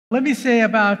Let me say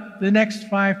about the next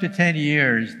 5 to 10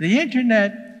 years, the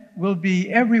internet will be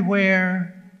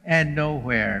everywhere and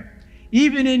nowhere.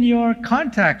 Even in your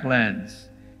contact lens,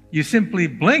 you simply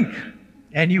blink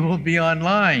and you will be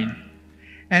online.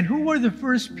 And who were the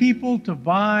first people to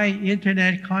buy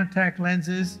internet contact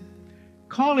lenses?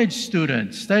 College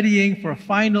students studying for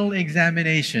final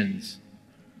examinations.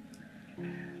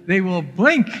 They will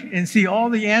blink and see all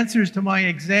the answers to my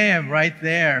exam right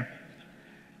there.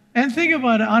 And think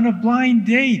about it, on a blind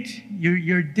date,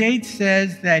 your date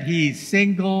says that he's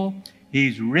single,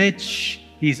 he's rich,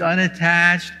 he's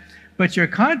unattached, but your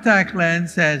contact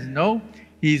lens says, nope,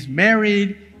 he's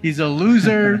married, he's a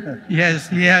loser, he has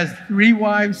 3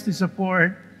 wives to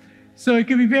support. So it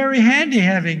can be very handy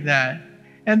having that.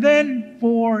 And then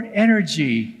for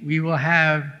energy, we will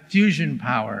have fusion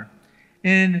power.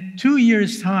 In 2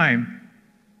 years' time,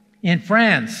 in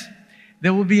France,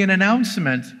 there will be an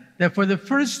announcement that for the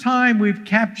first time we've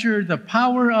captured the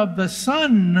power of the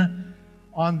sun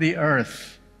on the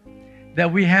earth,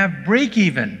 that we have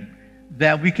break-even,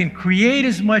 that we can create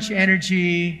as much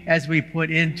energy as we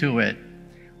put into it.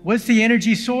 What's the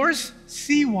energy source?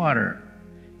 Seawater.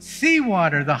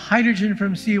 Seawater, the hydrogen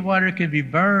from seawater can be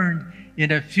burned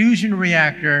in a fusion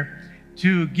reactor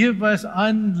to give us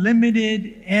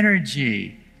unlimited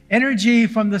energy, energy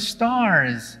from the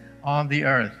stars on the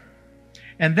earth.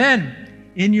 And then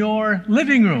in your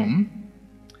living room,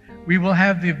 we will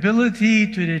have the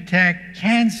ability to detect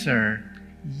cancer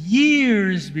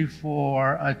years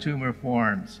before a tumor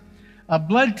forms. A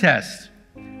blood test,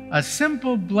 a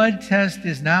simple blood test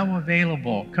is now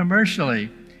available commercially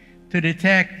to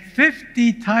detect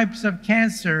 50 types of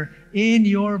cancer in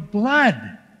your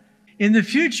blood. In the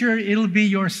future, it'll be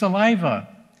your saliva.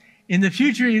 In the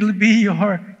future, it'll be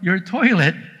your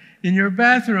toilet in your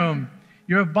bathroom.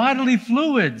 Your bodily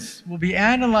fluids will be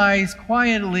analyzed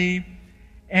quietly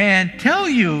and tell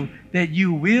you that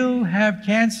you will have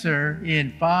cancer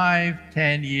in 5,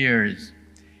 10 years.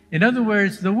 In other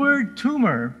words, the word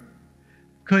tumor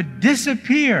could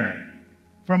disappear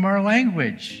from our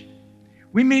language.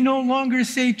 We may no longer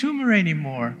say tumor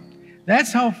anymore.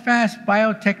 That's how fast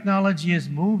biotechnology is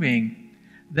moving,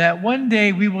 that one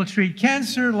day we will treat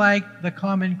cancer like the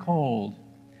common cold.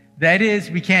 That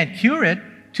is, we can't cure it,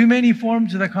 too many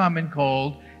forms of the common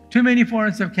cold, too many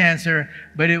forms of cancer,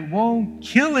 but it won't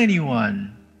kill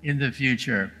anyone in the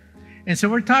future. And so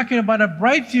we're talking about a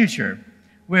bright future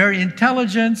where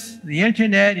intelligence, the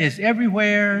internet, is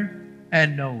everywhere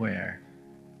and nowhere.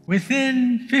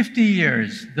 Within 50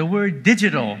 years, the word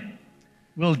digital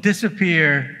will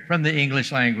disappear from the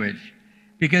English language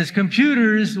because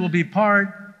computers will be part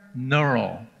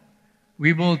neural.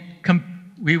 We will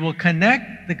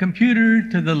connect the computer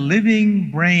to the living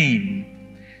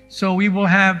brain. So we will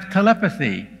have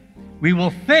telepathy. We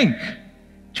will think,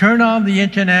 turn on the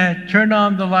internet, turn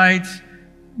on the lights,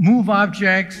 move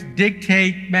objects,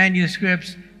 dictate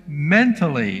manuscripts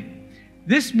mentally.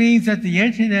 This means that the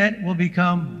internet will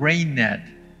become Brainnet.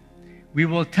 We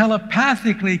will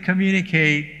telepathically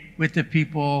communicate with the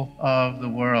people of the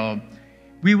world.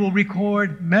 We will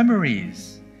record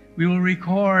memories. We will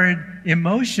record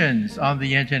emotions on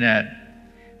the internet.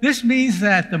 This means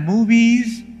that the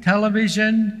movies,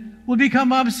 television will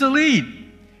become obsolete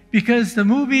because the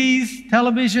movies,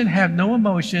 television have no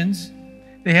emotions,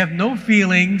 they have no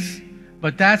feelings,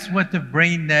 but that's what the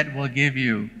Brainnet will give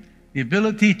you. The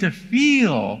ability to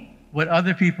feel what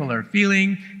other people are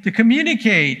feeling, to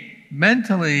communicate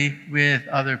mentally with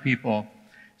other people.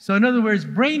 So in other words,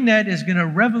 Brainnet is going to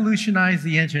revolutionize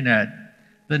the internet.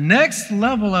 The next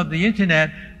level of the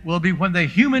internet will be when the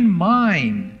human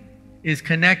mind is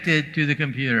connected to the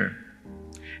computer.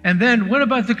 And then what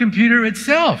about the computer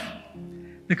itself?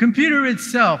 The computer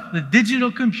itself, the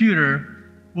digital computer,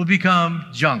 will become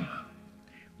junk.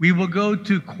 We will go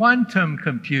to quantum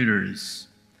computers.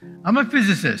 I'm a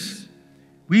physicist.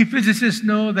 We physicists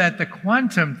know that the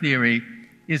quantum theory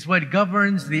is what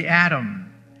governs the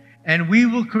atom. And we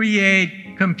will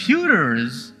create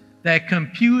computers that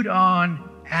compute on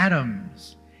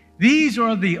atoms. These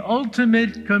are the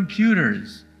ultimate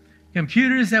computers.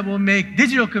 Computers that will make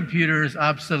digital computers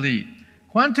obsolete.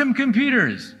 Quantum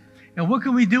computers. And what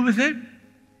can we do with it?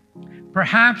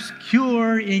 Perhaps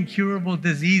cure incurable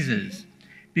diseases.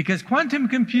 Because quantum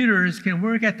computers can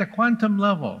work at the quantum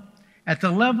level, at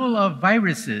the level of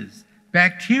viruses,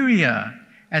 bacteria,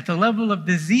 at the level of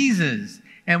diseases,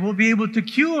 and we'll be able to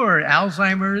cure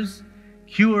Alzheimer's,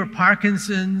 cure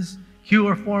Parkinson's,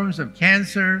 cure forms of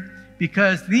cancer,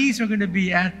 because these are going to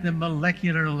be at the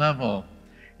molecular level.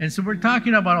 And so we're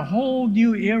talking about a whole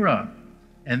new era.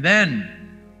 And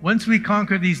then, once we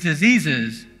conquer these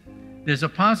diseases, There's a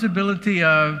possibility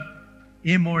of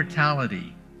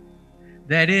immortality.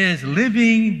 That is,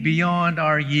 living beyond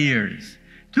our years.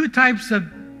 Two types of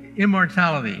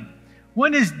immortality.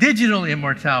 One is digital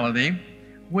immortality,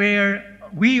 where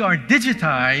we are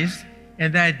digitized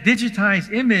and that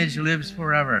digitized image lives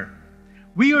forever.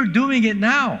 We are doing it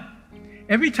now.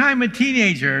 Every time a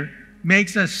teenager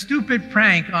makes a stupid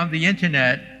prank on the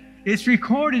internet, it's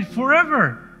recorded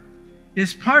forever.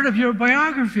 It's part of your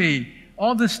biography,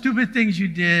 all the stupid things you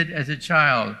did as a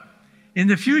child. In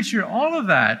the future, all of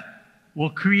that will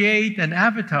create an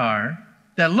avatar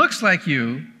that looks like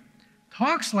you,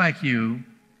 talks like you,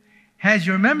 has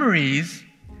your memories.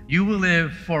 You will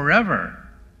live forever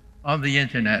on the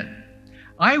internet.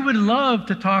 I would love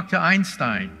to talk to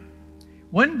Einstein.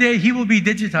 One day he will be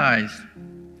digitized.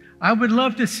 I would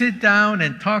love to sit down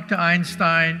and talk to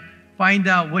Einstein, find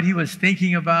out what he was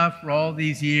thinking about for all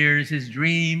these years, his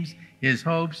dreams, his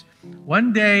hopes.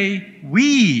 One day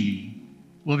we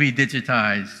will be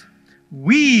digitized.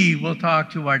 We will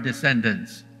talk to our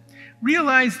descendants.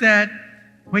 Realize that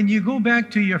when you go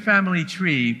back to your family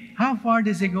tree, how far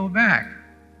does it go back?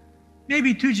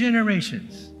 Maybe 2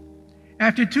 generations.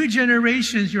 After 2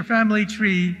 generations, your family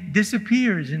tree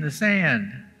disappears in the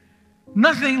sand.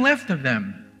 Nothing left of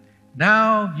them.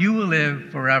 Now you will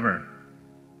live forever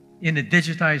in a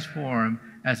digitized form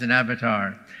as an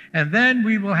avatar. And then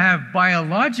we will have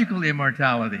biological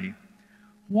immortality.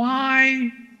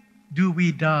 Why do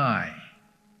we die?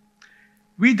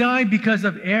 We die because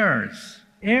of errors.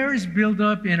 Errors build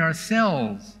up in our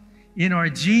cells, in our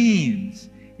genes,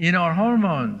 in our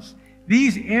hormones.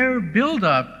 These error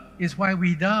buildup is why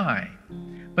we die.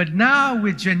 But now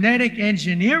with genetic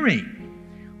engineering,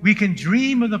 we can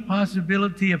dream of the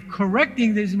possibility of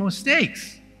correcting these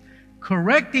mistakes,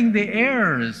 correcting the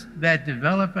errors that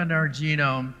develop in our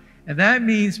genome, and that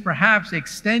means perhaps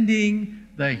extending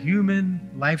the human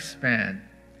lifespan.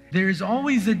 There's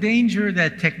always a danger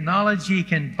that technology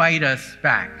can bite us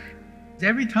back.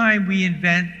 Every time we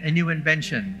invent a new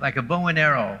invention, like a bow and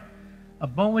arrow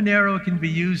can be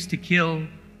used to kill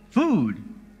food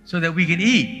so that we can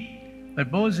eat.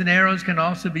 But bows and arrows can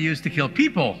also be used to kill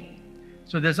people.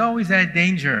 So there's always that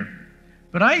danger.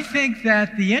 But I think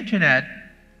that the internet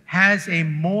has a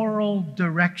moral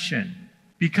direction,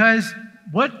 because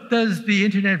what does the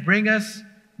internet bring us?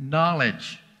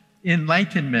 Knowledge,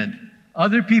 enlightenment,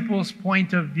 other people's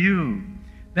point of view.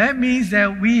 That means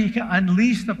that we can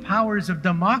unleash the powers of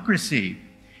democracy.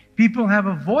 People have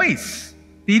a voice.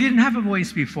 They didn't have a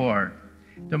voice before.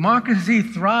 Democracy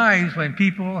thrives when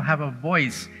people have a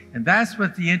voice, and that's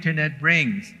what the internet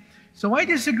brings. So I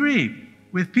disagree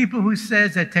with people who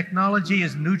says that technology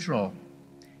is neutral.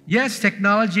 Yes,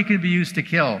 technology can be used to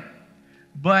kill,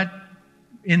 but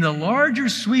in the larger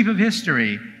sweep of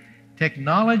history,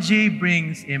 technology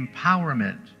brings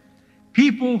empowerment.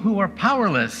 People who are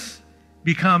powerless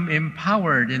become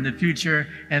empowered in the future,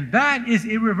 and that is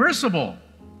irreversible,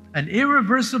 an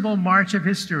irreversible march of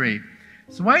history.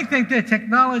 So I think that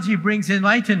technology brings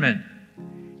enlightenment.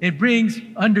 It brings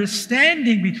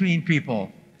understanding between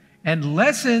people and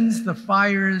lessens the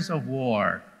fires of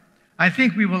war. I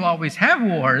think we will always have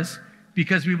wars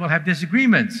because we will have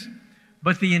disagreements,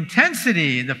 but the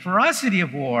intensity, the ferocity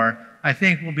of war, I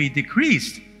think will be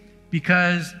decreased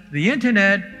because the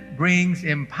internet brings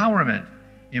empowerment.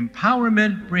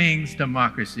 Empowerment brings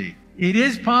democracy. It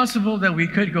is possible that we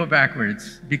could go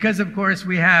backwards because, of course,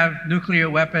 we have nuclear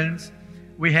weapons.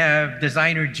 We have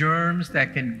designer germs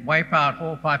that can wipe out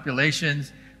whole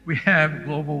populations. We have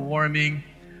global warming.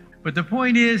 But the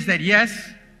point is that,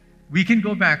 yes, we can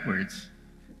go backwards.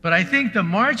 But I think the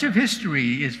march of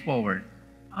history is forward.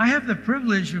 I have the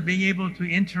privilege of being able to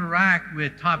interact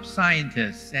with top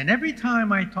scientists. And every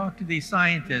time I talk to these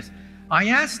scientists, I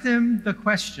ask them the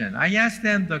question. I ask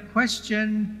them the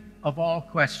question of all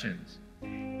questions.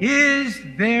 Is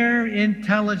there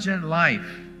intelligent life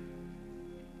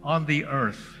on the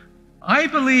earth? I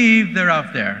believe they're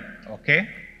out there. Okay.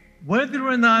 Whether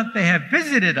or not they have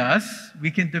visited us, we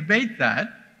can debate that.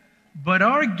 But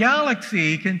our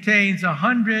galaxy contains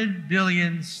 100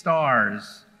 billion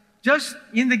stars. Just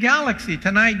in the galaxy,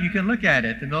 tonight you can look at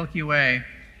it, the Milky Way.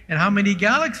 And how many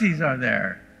galaxies are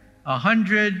there?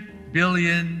 100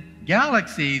 billion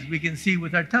galaxies we can see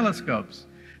with our telescopes.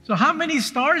 So how many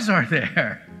stars are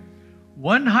there?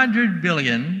 100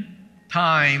 billion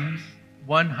times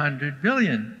 100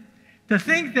 billion. To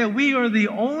think that we are the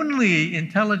only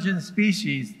intelligent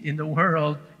species in the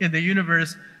world, in the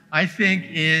universe, I think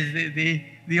is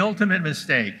the ultimate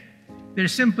mistake.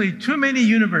 There's simply too many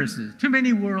universes, too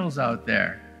many worlds out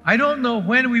there. I don't know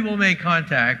when we will make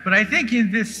contact, but I think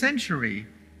in this century,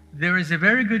 there is a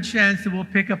very good chance that we'll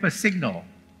pick up a signal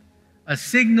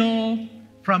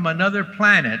from another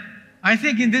planet. I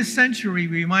think in this century,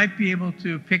 we might be able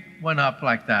to pick one up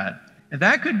like that. And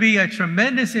that could be a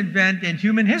tremendous event in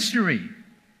human history,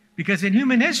 because in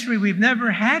human history, we've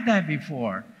never had that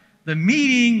before. The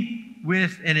meeting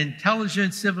with an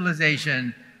intelligent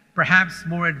civilization, perhaps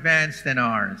more advanced than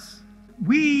ours.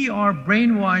 We are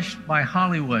brainwashed by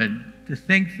Hollywood to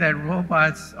think that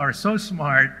robots are so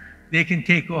smart they can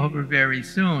take over very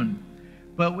soon.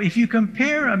 But if you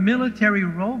compare a military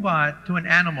robot to an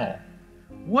animal,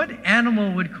 what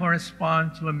animal would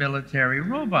correspond to a military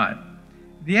robot?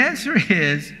 The answer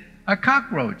is a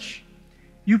cockroach.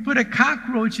 You put a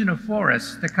cockroach in a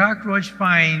forest, the cockroach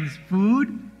finds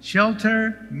food,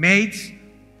 shelter, mates,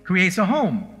 creates a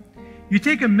home. You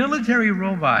take a military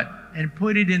robot and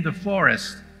put it in the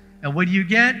forest, and what do you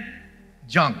get?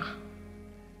 Junk.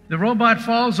 The robot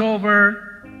falls over,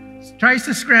 tries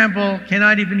to scramble,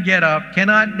 cannot even get up,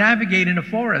 cannot navigate in a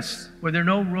forest where there are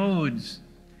no roads.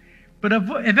 But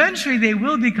eventually they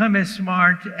will become as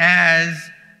smart as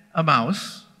a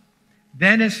mouse,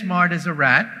 then as smart as a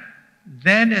rat,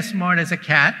 then as smart as a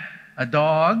cat, a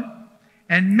dog,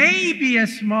 and maybe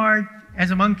as smart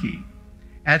as a monkey.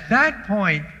 At that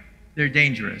point, they're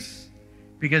dangerous,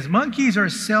 because monkeys are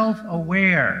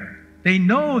self-aware. They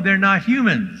know they're not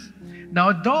humans.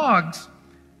 Now, dogs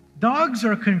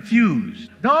are confused.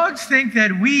 Dogs think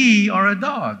that we are a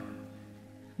dog.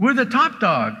 We're the top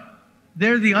dog.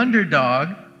 They're the underdog.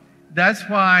 That's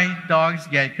why dogs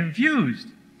get confused.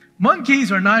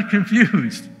 Monkeys are not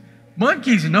confused.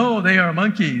 Monkeys know they are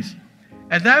monkeys.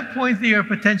 At that point, they are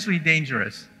potentially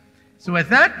dangerous. So at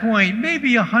that point,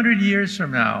 maybe 100 years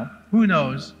from now, who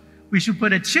knows, we should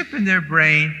put a chip in their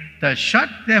brain to shut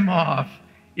them off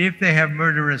if they have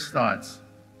murderous thoughts.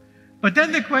 But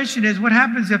then the question is, what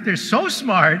happens if they're so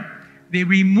smart, they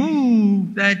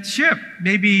remove that chip,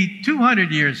 maybe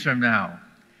 200 years from now?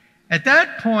 At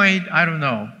that point, I don't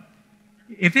know.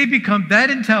 If they become that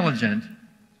intelligent,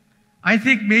 I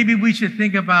think maybe we should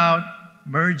think about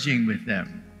merging with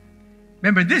them.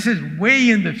 Remember, this is way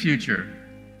in the future.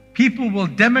 People will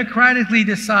democratically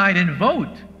decide and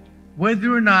vote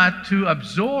whether or not to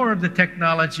absorb the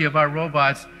technology of our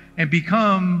robots and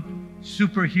become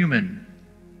superhuman.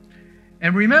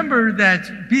 And remember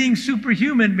that being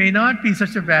superhuman may not be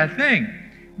such a bad thing.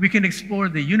 We can explore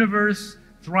the universe,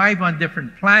 thrive on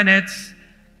different planets,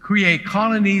 create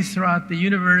colonies throughout the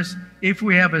universe if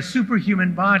we have a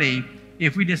superhuman body,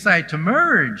 if we decide to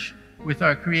merge with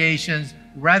our creations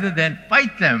rather than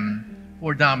fight them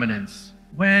for dominance.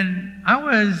 When I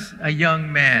was a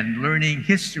young man learning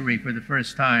history for the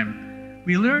first time,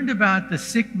 we learned about the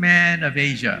sick man of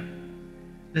Asia.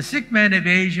 The sick man of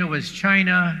Asia was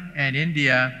China and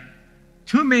India.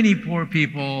 Too many poor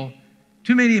people,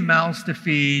 too many mouths to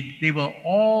feed. They will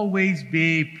always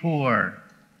be poor.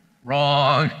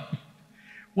 Wrong.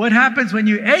 What happens when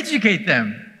you educate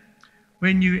them?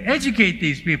 When you educate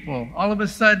these people, all of a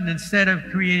sudden, instead of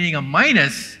creating a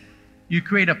minus, you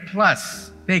create a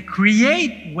plus. They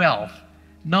create wealth,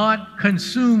 not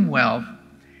consume wealth.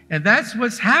 And that's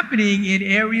what's happening in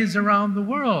areas around the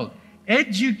world.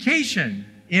 Education,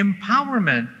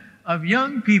 empowerment of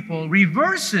young people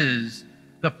reverses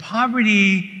the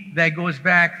poverty that goes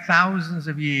back thousands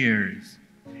of years.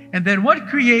 And then what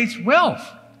creates wealth?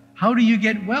 How do you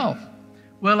get wealth?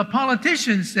 Well, a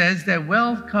politician says that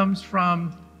wealth comes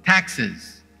from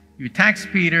taxes. You tax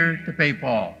Peter to pay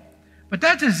Paul. But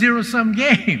that's a zero-sum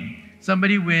game.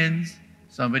 Somebody wins,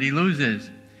 somebody loses.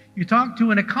 You talk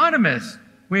to an economist,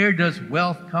 where does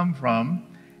wealth come from?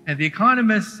 And the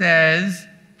economist says,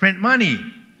 print money.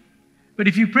 But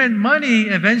if you print money,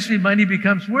 eventually money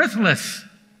becomes worthless.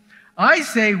 I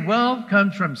say wealth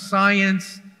comes from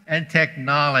science and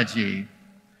technology.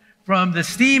 From the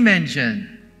steam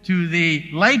engine, to the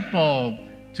light bulb,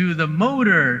 to the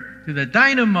motor, to the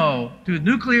dynamo, to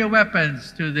nuclear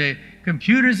weapons, to the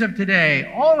computers of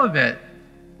today, all of it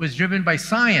was driven by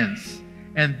science.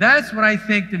 And that's what I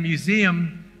think the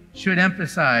museum should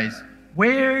emphasize.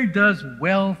 Where does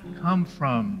wealth come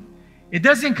from? It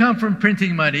doesn't come from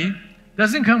printing money,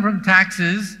 doesn't come from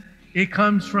taxes, it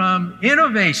comes from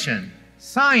innovation,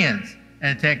 science,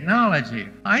 and technology.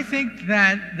 I think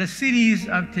that the cities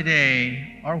of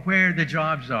today are where the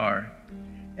jobs are.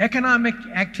 Economic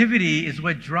activity is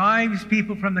what drives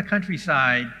people from the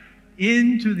countryside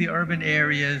into the urban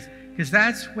areas, because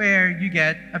that's where you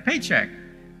get a paycheck.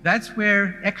 That's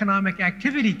where economic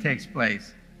activity takes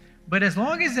place. But as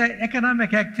long as that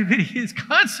economic activity is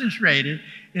concentrated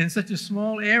in such a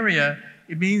small area,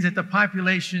 it means that the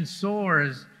population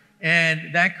soars,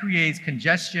 and that creates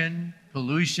congestion,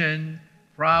 pollution,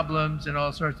 problems and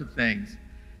all sorts of things.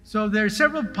 So there are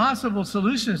several possible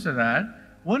solutions to that.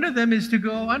 One of them is to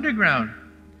go underground,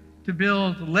 to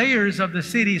build layers of the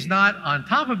cities not on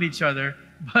top of each other,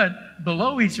 but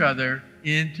below each other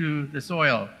into the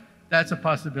soil. That's a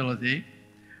possibility.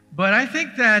 But I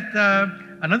think that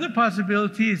another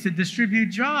possibility is to distribute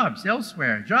jobs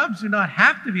elsewhere. Jobs do not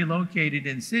have to be located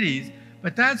in cities,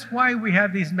 but that's why we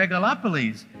have these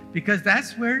megalopolies, because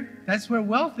that's where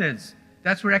wealth is.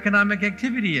 That's where economic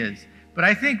activity is. But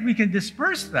I think we can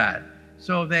disperse that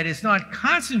so that it's not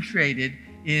concentrated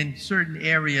in certain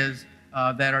areas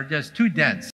that are just too dense.